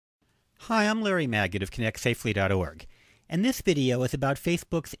Hi, I'm Larry Maggot of ConnectSafely.org, and this video is about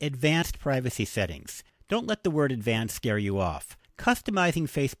Facebook's advanced privacy settings. Don't let the word advanced scare you off. Customizing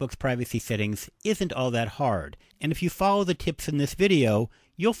Facebook's privacy settings isn't all that hard, and if you follow the tips in this video,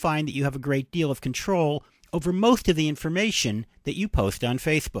 you'll find that you have a great deal of control over most of the information that you post on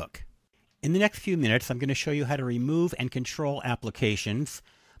Facebook. In the next few minutes, I'm going to show you how to remove and control applications,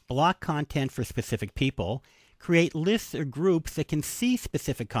 block content for specific people, create lists or groups that can see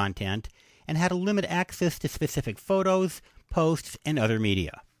specific content, and how to limit access to specific photos, posts, and other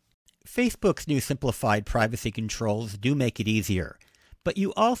media. Facebook's new simplified privacy controls do make it easier, but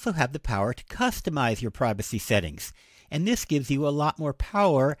you also have the power to customize your privacy settings, and this gives you a lot more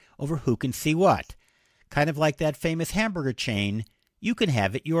power over who can see what. Kind of like that famous hamburger chain, you can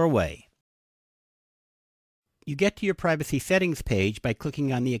have it your way. You get to your privacy settings page by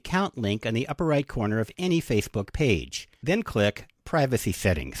clicking on the account link on the upper right corner of any Facebook page. Then click Privacy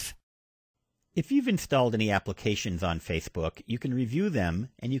Settings. If you've installed any applications on Facebook, you can review them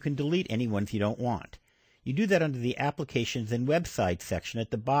and you can delete any ones you don't want. You do that under the Applications and Websites section at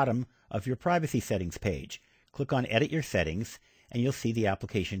the bottom of your privacy settings page. Click on Edit Your Settings and you'll see the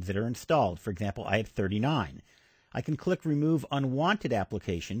applications that are installed. For example, I have 39. I can click Remove Unwanted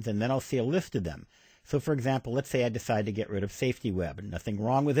Applications and then I'll see a list of them. So for example, let's say I decide to get rid of Safety Web. Nothing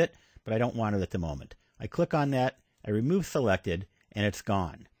wrong with it, but I don't want it at the moment. I click on that, I remove Selected, and it's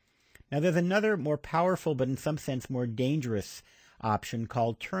gone. Now there's another more powerful but in some sense more dangerous option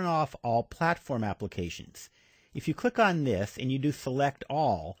called Turn Off All Platform Applications. If you click on this and you do Select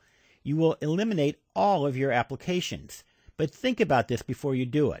All, you will eliminate all of your applications. But think about this before you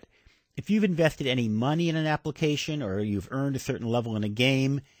do it. If you've invested any money in an application or you've earned a certain level in a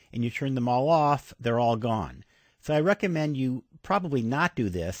game and you turn them all off, they're all gone. So I recommend you probably not do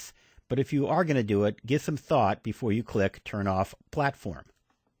this, but if you are going to do it, give some thought before you click Turn Off Platform.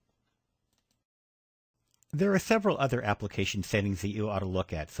 There are several other application settings that you ought to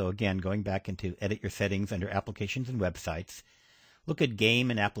look at. So again, going back into Edit Your Settings under Applications and Websites, look at Game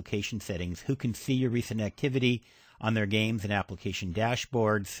and Application Settings. Who can see your recent activity on their games and application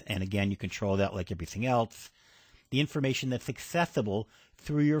dashboards? And again, you control that like everything else. The information that's accessible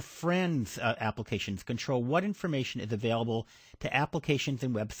through your friends' applications. Control what information is available to applications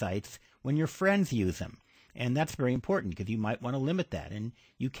and websites when your friends use them. And that's very important because you might want to limit that, and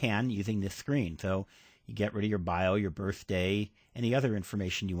you can using this screen. So you get rid of your bio, your birthday, any other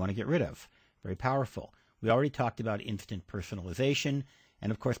information you want to get rid of. Very powerful. We already talked about instant personalization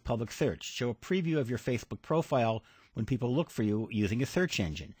and, of course, public search. Show a preview of your Facebook profile when people look for you using a search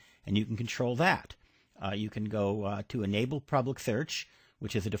engine, and you can control that. You can go to Enable Public Search,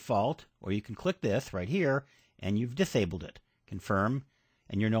 which is a default, or you can click this right here, and you've disabled it. Confirm,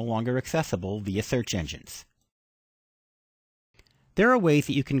 and you're no longer accessible via search engines. There are ways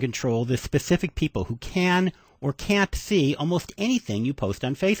that you can control the specific people who can or can't see almost anything you post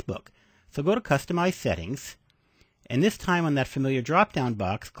on Facebook. So go to Customize Settings, and this time on that familiar drop-down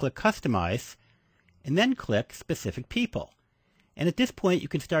box, click Customize, and then click Specific People. And at this point, you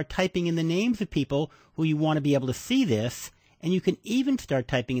can start typing in the names of people who you want to be able to see this, and you can even start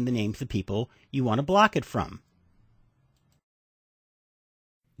typing in the names of people you want to block it from.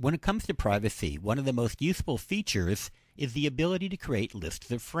 When it comes to privacy, one of the most useful features is the ability to create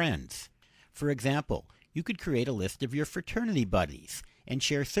lists of friends. For example, you could create a list of your fraternity buddies and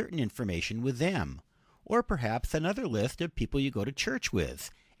share certain information with them, or perhaps another list of people you go to church with,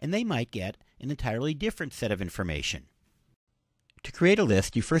 and they might get an entirely different set of information. To create a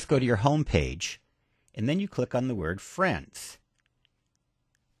list, you first go to your home page, and then you click on the word Friends.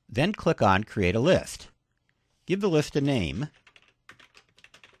 Then click on Create a List. Give the list a name,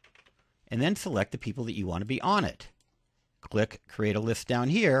 and then select the people that you want to be on it. Click Create a List down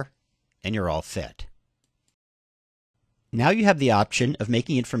here, and you're all set. Now you have the option of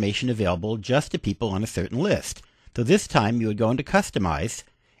making information available just to people on a certain list. So this time you would go into Customize,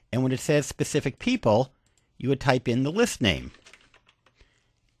 and when it says Specific People, you would type in the list name.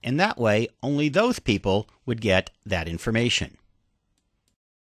 And that way, only those people would get that information.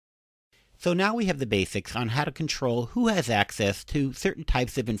 So now we have the basics on how to control who has access to certain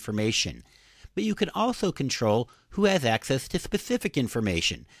types of information. But you can also control who has access to specific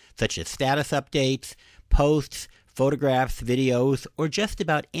information, such as status updates, posts, photographs, videos, or just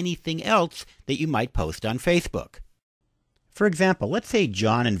about anything else that you might post on Facebook. For example, let's say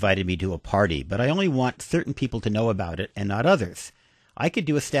John invited me to a party, but I only want certain people to know about it and not others. I could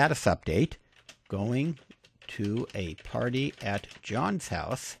do a status update, going to a party at John's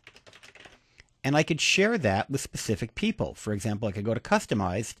house, and I could share that with specific people. For example, I could go to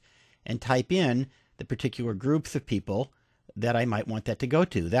Customized and type in the particular groups of people that I might want that to go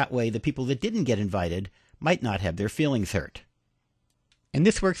to. That way, the people that didn't get invited might not have their feelings hurt. And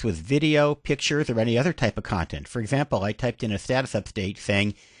this works with video, pictures, or any other type of content. For example, I typed in a status update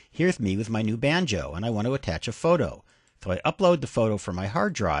saying, here's me with my new banjo, and I want to attach a photo. So I upload the photo from my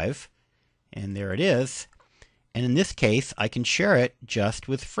hard drive, and there it is. And in this case, I can share it just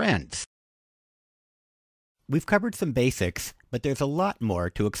with friends. We've covered some basics, but there's a lot more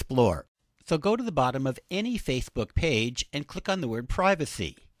to explore. So go to the bottom of any Facebook page and click on the word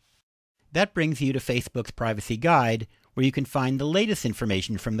privacy. That brings you to Facebook's privacy guide, where you can find the latest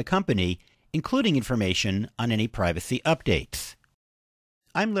information from the company, including information on any privacy updates.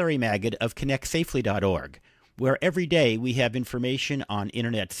 I'm Larry Magid of ConnectSafely.org, where every day we have information on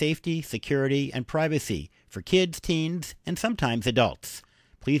internet safety, security, and privacy for kids, teens, and sometimes adults.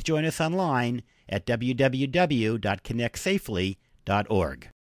 Please join us online at www.ConnectSafely.org.